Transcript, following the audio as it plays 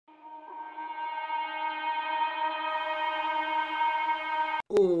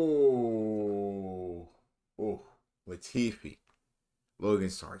Oh, oh, Latifi, Logan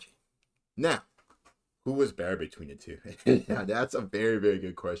Sargeant. Now, who was better between the two? Yeah, that's a very, very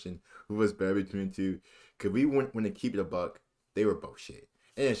good question. Who was better between the two? Because we went when to keep it a buck, they were both shit,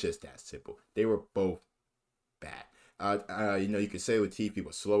 and it's just that simple. They were both bad. You could say Latifi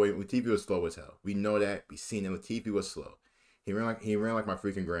was slow. Latifi was slow as hell. We know that. We seen it. Latifi was slow. He ran like my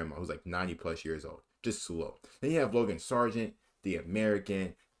freaking grandma, who's like 90 plus years old. Just slow. Then you have Logan Sargeant, the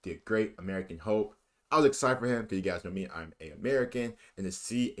American, the great American hope. I was excited for him because you guys know me. I'm a American, and to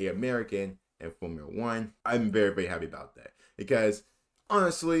see a American in Formula One, I'm very, very happy about that. Because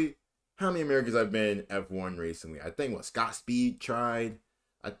honestly, how many Americans have been in F1 recently? I think what Scott Speed tried.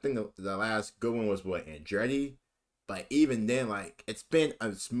 I think the last good one was what Andretti. But even then, like it's been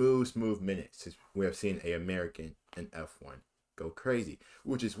a smooth minute since we have seen a American in F1 go crazy,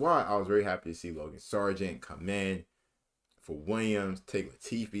 which is why I was very happy to see Logan Sargeant come in for Williams, take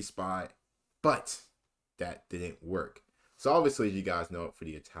Latifi's spot, but that didn't work. So obviously, as you guys know, for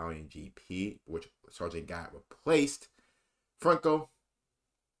the Italian GP, which Sargeant got replaced, Franco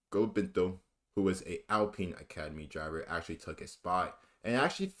Colapinto, who was a Alpine Academy driver, actually took his spot and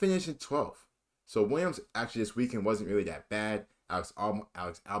actually finished in 12th. So Williams actually this weekend wasn't really that bad. Alex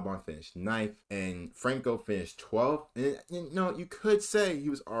Albon finished 9th, and Franco finished 12th. And you could say he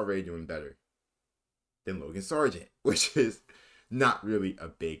was already doing better than Logan Sargeant, which is not really a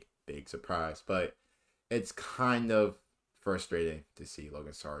big surprise. But it's kind of frustrating to see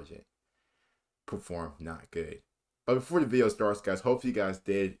Logan Sargeant perform not good. But before the video starts, guys, hopefully you guys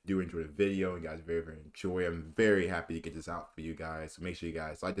do enjoy the video. You guys very, very enjoy. I'm very happy to get this out for you guys. So make sure you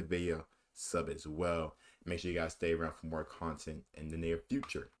guys like the video, sub as well. Make sure you guys stay around for more content in the near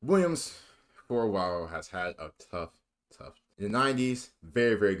future. Williams, for a while, has had a tough. In the 90s,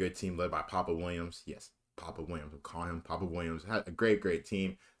 very, very good team led by Papa Williams. Yes, Papa Williams. We'll call him Papa Williams. Had a great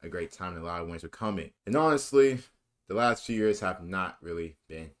team, a great time, and a lot of wins were coming. And honestly, the last few years have not really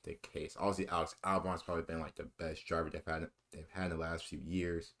been the case. Obviously, Alex Albon's probably been like the best driver they've had in the last few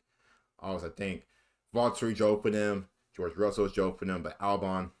years. Always, I think Valtteri drove for them, George Russell's drove for them, but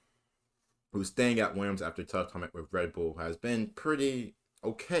Albon, who's staying at Williams after a tough time with Red Bull, has been pretty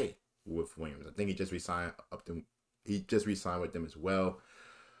okay with Williams. I think he just re-signed with them as well.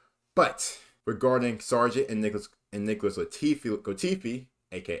 But regarding Sargeant and Nicholas Latifi,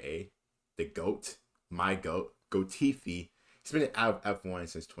 aka the GOAT, my GOAT, Latifi, he's been out of F1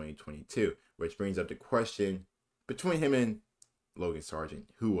 since 2022, which brings up the question between him and Logan Sargeant,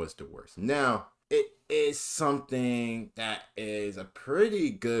 who was the worst? Now, it is something that is a pretty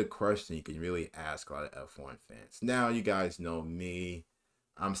good question you can really ask a lot of F1 fans. Now, you guys know me.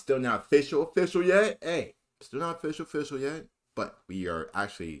 I'm still not official yet. Hey, still not official yet. But we are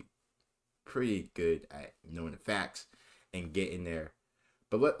actually pretty good at knowing the facts and getting there.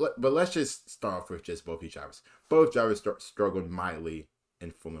 But let's just start off with just both these drivers. Both drivers struggled mightily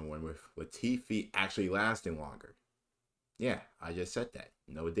in Formula 1, with Latifi actually lasting longer. Yeah, I just said that.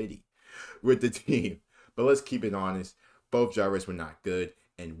 No diddy. With the team. But let's keep it honest. Both drivers were not good,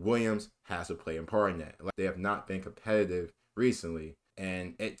 and Williams has to play a part in that. Like, they have not been competitive recently,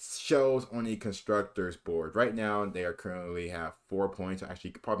 and it shows on the constructors board. Right now, they are currently have 4 points.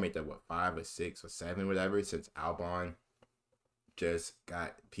 Actually, you could probably make that, 5 or 6 or 7, whatever, since Albon just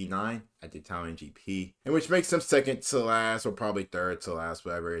got P9 at the Italian GP, and which makes them second to last, or probably third to last,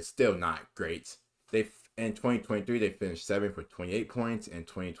 whatever. It's still not great. In 2023, they finished 7th with 28 points. In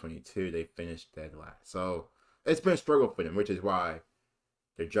 2022, they finished dead last. So it's been a struggle for them, which is why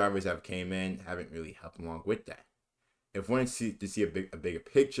their drivers have came in, haven't really helped along with that. If we want to see a bigger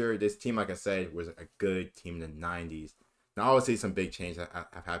picture, this team, like I said, was a good team in the 90s. Now, obviously, some big changes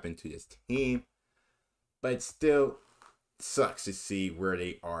have happened to this team, but it still sucks to see where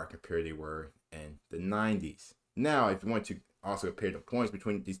they are compared to they were in the 90s. Now, if you want to also compare the points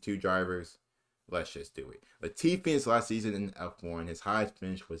between these two drivers, let's just do it. Latifi finished last season in F1. His highest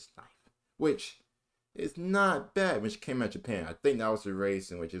finish was 9th, which is not bad when she came out of Japan. I think that was the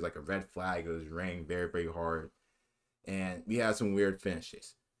race in which it was like a red flag. It was raining very, very hard. And we had some weird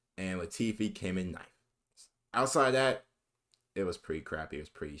finishes. And Latifi came in 9th. Outside of that, it was pretty crappy. It was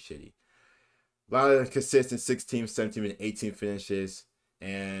pretty shitty. A lot of consistent 16th, 17th, and 18th finishes.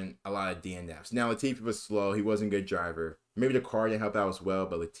 And a lot of DNFs. Now, Latifi was slow. He wasn't a good driver. Maybe the car didn't help out as well.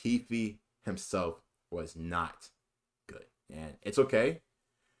 But Latifi himself was not good, and it's okay.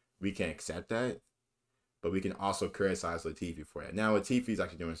 We can accept that, but we can also criticize Latifi for that. Now, Latifi's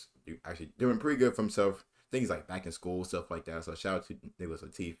actually doing pretty good for himself. Things like back in school, stuff like that. So shout out to Nicholas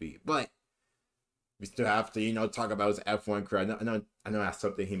Latifi. But we still have to, talk about his F1 career. I know that's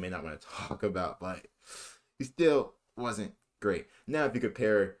something he may not want to talk about, but he still wasn't great. Now, if you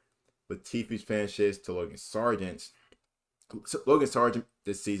compare Latifi's finishes to Logan Sargeant's, so Logan Sargeant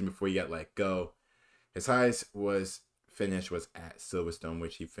this season before he got let go, his highest finish was at Silverstone,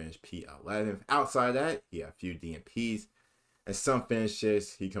 which he finished P11th. Outside of that, he had a few DNPs. And some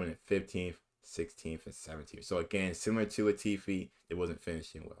finishes, he coming in 15th, 16th, and 17th. So again, similar to Latifi, it wasn't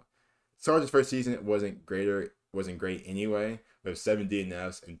finishing well. Sargeant's first season wasn't great anyway, with 7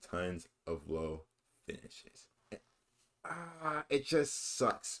 DNFs and tons of low finishes. It just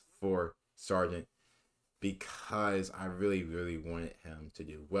sucks for Sargeant because I really, really wanted him to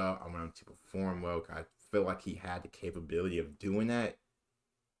do well. I wanted him to perform well. I feel like he had the capability of doing that,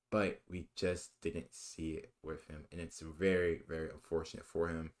 but we just didn't see it with him, and it's very, very unfortunate for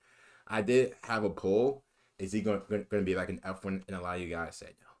him. I did have a poll. Is he going to be like an F1? And a lot of you guys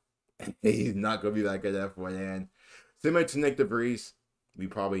said no. He's not going to be like an F1. And similar to Nick DeVries, we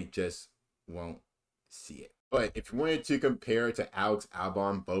probably just won't see it. But if you wanted to compare to Alex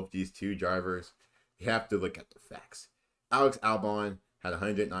Albon, both these two drivers, you have to look at the facts. Alex Albon had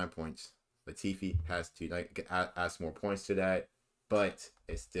 109 points. Latifi has to add some more points to that, but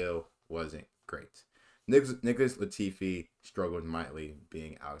it still wasn't great. Nicholas Latifi struggled mightily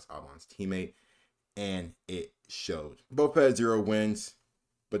being Alex Albon's teammate, and it showed. Both had 0 wins,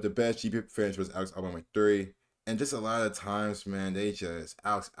 but the best GP finish was Alex Albon with 3. And just a lot of times, man,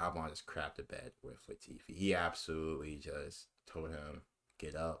 Alex Albon just crapped the bed with Latifi. He absolutely just told him,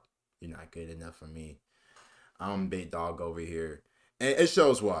 get up. You're not good enough for me. I'm big dog over here. And it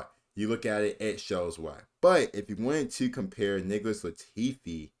shows why. You look at it, it shows why. But if you wanted to compare Nicholas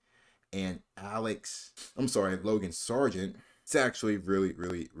Latifi and Logan Sargeant, it's actually really,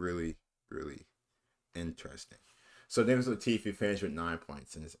 really, really, really interesting. So Nicholas Latifi finished with 9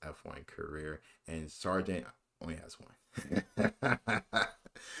 points in his F1 career, and Sargeant only has 1.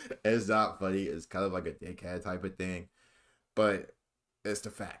 It's not funny. It's kind of like a dickhead type of thing, but it's the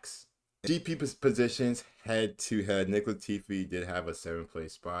facts. GP positions head-to-head, Nick Latifi did have a 7th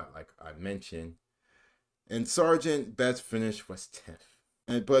place spot, like I mentioned. And Sargeant, best finish was 10th.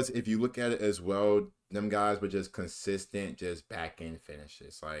 And plus, if you look at it as well, them guys were just consistent, just back-end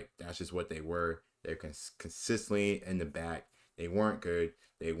finishes. Like, that's just what they were. They're consistently in the back. They weren't good.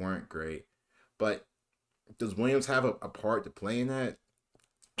 They weren't great. But does Williams have a part to play in that?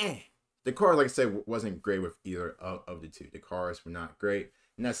 The car, like I said, wasn't great with either of the two. The cars were not great.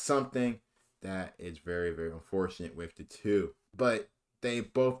 And that's something that is very, very unfortunate with the two. But they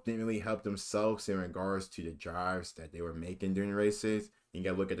both didn't really help themselves in regards to the drives that they were making during races. You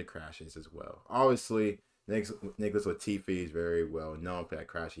got to look at the crashes as well. Obviously, Nicholas Latifi is very well known for that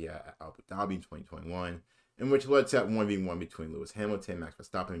crash he had at Abu Dhabi in 2021, in which led to that 1v1 between Lewis Hamilton and Max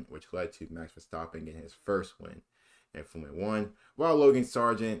Verstappen, which led to Max Verstappen getting his first win in Formula 1. While Logan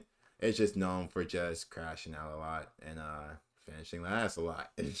Sargeant is just known for just crashing out a lot and finishing last a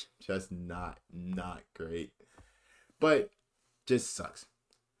lot. It's just not great. But just sucks.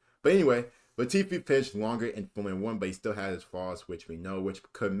 But anyway, Latifi finished longer in Formula 1, but he still had his flaws, which we know, which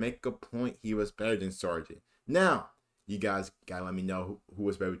could make a point he was better than Sargeant. Now, you guys gotta let me know who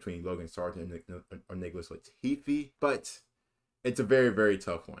was better between Logan Sargeant or Nicholas Latifi, but it's a very, very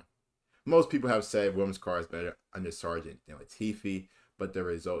tough one. Most people have said Williams' car is better under Sargeant than Latifi, but the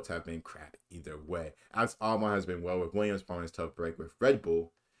results have been crap either way. Alex Albon has been well with Williams following his tough break with Red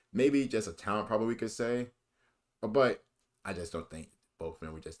Bull. Maybe just a talent problem, we could say, but I just don't think both of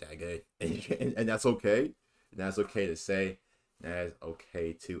them were just that good. And that's okay. And that's okay to say. That is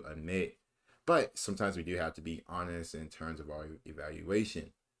okay to admit. But sometimes we do have to be honest in terms of our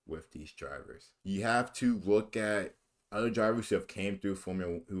evaluation with these drivers. You have to look at other drivers who came through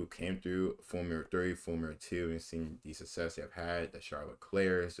Formula 3, Formula 2, and seen the success they've had, the Charles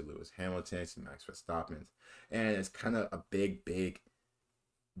Leclerc, the Lewis Hamiltons, the Max Verstappen. And it's kind of a big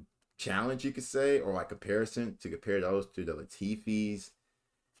challenge, you could say, or like comparison to compare those to the Latifis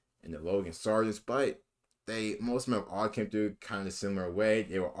and the Logan Sargeants, but most of them all came through kind of a similar way.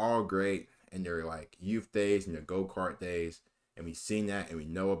 They were all great in their like youth days and their go-kart days, and we've seen that and we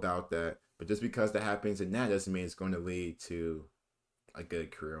know about that. But just because that happens and that doesn't mean it's going to lead to a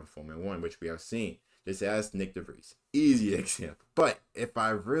good career in Formula 1, which we have seen. Just ask Nick DeVries. Easy example. But if I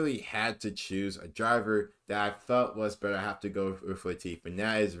really had to choose a driver that I felt was better, I have to go with Latifi. And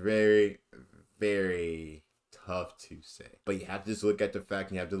that is very, very tough to say. But you have to just look at the fact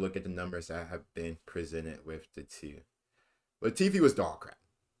and you have to look at the numbers that have been presented with the two. Latifi was dog crap.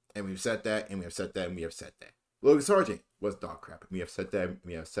 And we've said that, and we have said that, and we have said that. Logan Sargeant was dog crap. And we have said that, and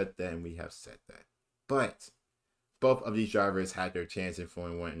we have said that, and we have said that. But both of these drivers had their chance in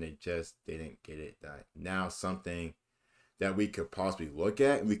Formula 1 and they just didn't get it done. Now something that we could possibly look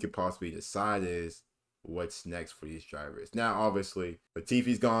at and we could possibly decide is, what's next for these drivers. Now, obviously,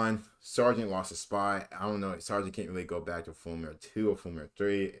 Latifi's gone. Sargeant lost his spot. I don't know. Sargeant can't really go back to Formula 2 or Formula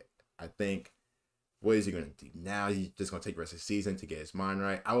 3. I think, what is he going to do now? He's just going to take the rest of the season to get his mind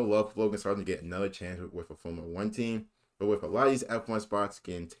right. I would love for Logan Sargeant to get another chance with a Formula 1 team. But with a lot of these F1 spots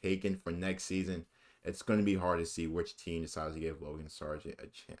getting taken for next season, it's going to be hard to see which team decides to give Logan Sargeant a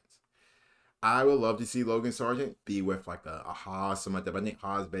chance. I would love to see Logan Sargeant be with like a Haas, something like that. But I think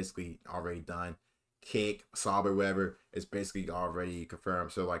Haas basically already done. Kick, Sauber, whatever, is basically already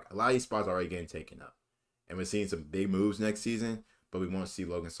confirmed. So like a lot of these spots are already getting taken up. And we're seeing some big moves next season, but we won't see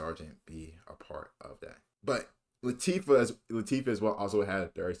Logan Sargeant be a part of that. But Latifi as well also had a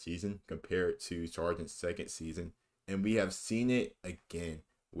third season compared to Sargeant's second season. And we have seen it again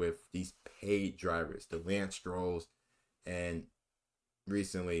with these paid drivers, the Lance Strolls, and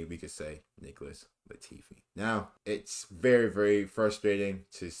recently we could say Nicholas Latifi. Now, it's very, very frustrating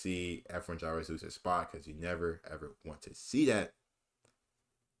to see F1 drivers lose a spot because you never, ever want to see that.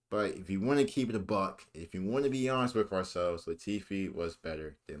 But if you want to keep it a buck, if you want to be honest with ourselves, Latifi was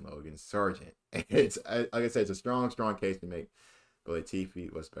better than Logan Sargeant. It's, like I said, it's a strong case to make, but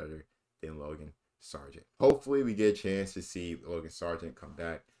Latifi was better than Logan Sargeant. Hopefully, we get a chance to see Logan Sargeant come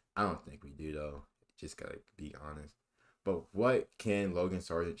back. I don't think we do, though. Just gotta be honest. But what can Logan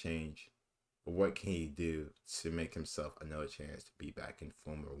Sargeant change? What can he do to make himself another chance to be back in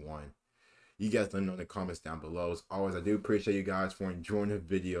Formula 1? You guys let me know in the comments down below. As always, I do appreciate you guys for enjoying the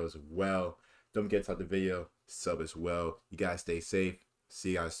video as well. Don't forget to like the video, sub as well. You guys stay safe.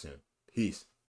 See you guys soon. Peace.